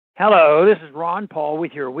Hello, this is Ron Paul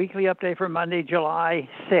with your weekly update for Monday, July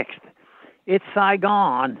 6th. It's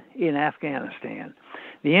Saigon in Afghanistan.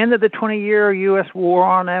 The end of the 20-year U.S. war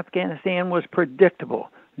on Afghanistan was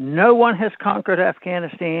predictable. No one has conquered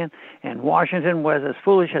Afghanistan, and Washington was as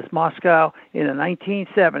foolish as Moscow in the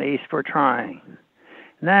 1970s for trying.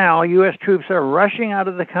 Now, U.S. troops are rushing out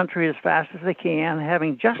of the country as fast as they can,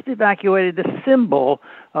 having just evacuated the symbol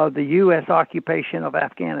of the U.S. occupation of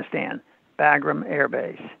Afghanistan, Bagram Air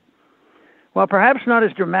Base. While perhaps not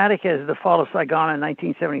as dramatic as the fall of Saigon in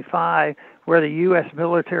 1975, where the U.S.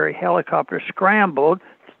 military helicopter scrambled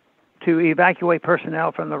to evacuate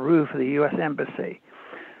personnel from the roof of the U.S. Embassy,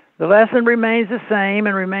 the lesson remains the same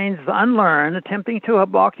and remains unlearned. Attempting to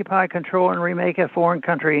occupy, control, and remake a foreign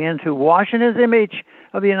country into Washington's image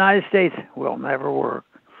of the United States will never work.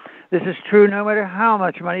 This is true no matter how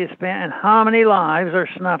much money is spent and how many lives are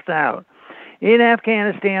snuffed out. In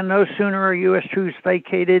Afghanistan, no sooner are U.S. troops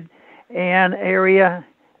vacated an area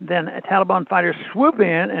than Taliban fighters swoop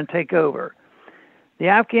in and take over. The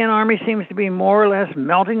Afghan army seems to be more or less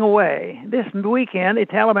melting away. This weekend, the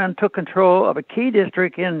Taliban took control of a key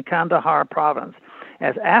district in Kandahar province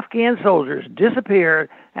as Afghan soldiers disappeared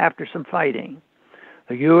after some fighting.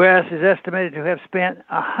 The U.S. is estimated to have spent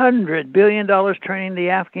 $100 billion training the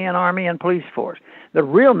Afghan army and police force. The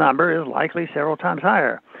real number is likely several times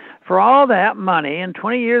higher. For all that money and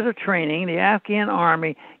 20 years of training, the Afghan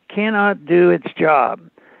army cannot do its job.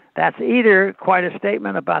 That's either quite a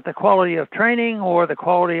statement about the quality of training or the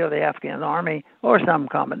quality of the Afghan army, or some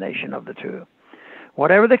combination of the two.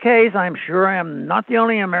 Whatever the case, I'm sure I am not the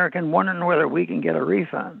only American wondering whether we can get a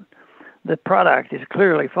refund. The product is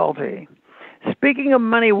clearly faulty. Speaking of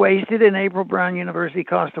money wasted, an April Brown University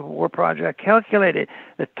Cost of War project calculated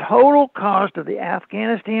the total cost of the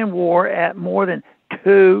Afghanistan war at more than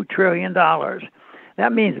 $2 trillion.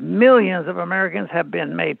 That means millions of Americans have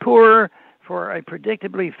been made poorer for a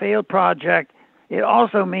predictably failed project. It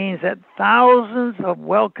also means that thousands of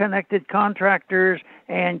well-connected contractors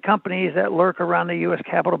and companies that lurk around the U.S.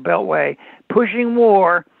 Capitol Beltway pushing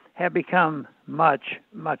war have become much,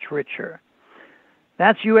 much richer.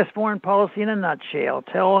 That's U.S. foreign policy in a nutshell.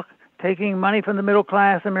 Taking money from the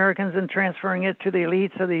middle-class Americans and transferring it to the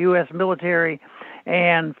elites of the U.S. military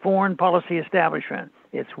and foreign policy establishment.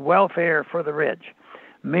 It's welfare for the rich.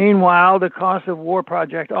 Meanwhile, the Cost of War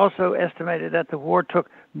project also estimated that the war took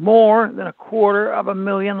more than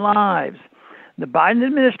 250,000 lives. The Biden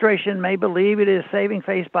administration may believe it is saving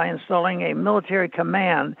face by installing a military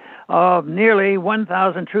command of nearly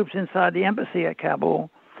 1,000 troops inside the embassy at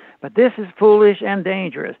Kabul. But this is foolish and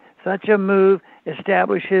dangerous. Such a move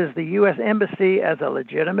establishes the U.S. Embassy as a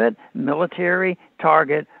legitimate military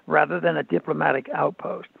target rather than a diplomatic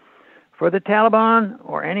outpost. For the Taliban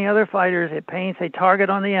or any other fighters, it paints a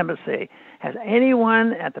target on the embassy. Has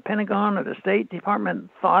anyone at the Pentagon or the State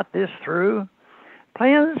Department thought this through?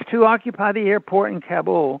 Plans to occupy the airport in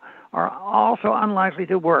Kabul are also unlikely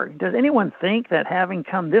to work. Does anyone think that having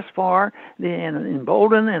come this far, the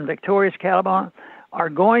emboldened and victorious Taliban are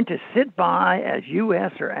going to sit by as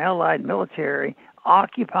U.S. or allied military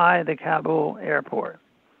occupy the Kabul airport?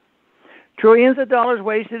 Trillions of dollars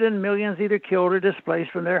wasted and millions either killed or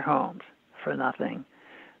displaced from their homes for nothing.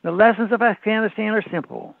 The lessons of Afghanistan are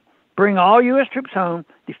simple. Bring all U.S. troops home,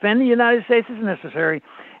 defend the United States as necessary,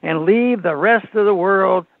 and leave the rest of the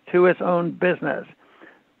world to its own business.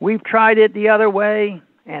 We've tried it the other way,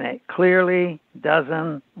 and it clearly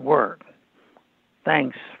doesn't work.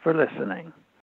 Thanks for listening.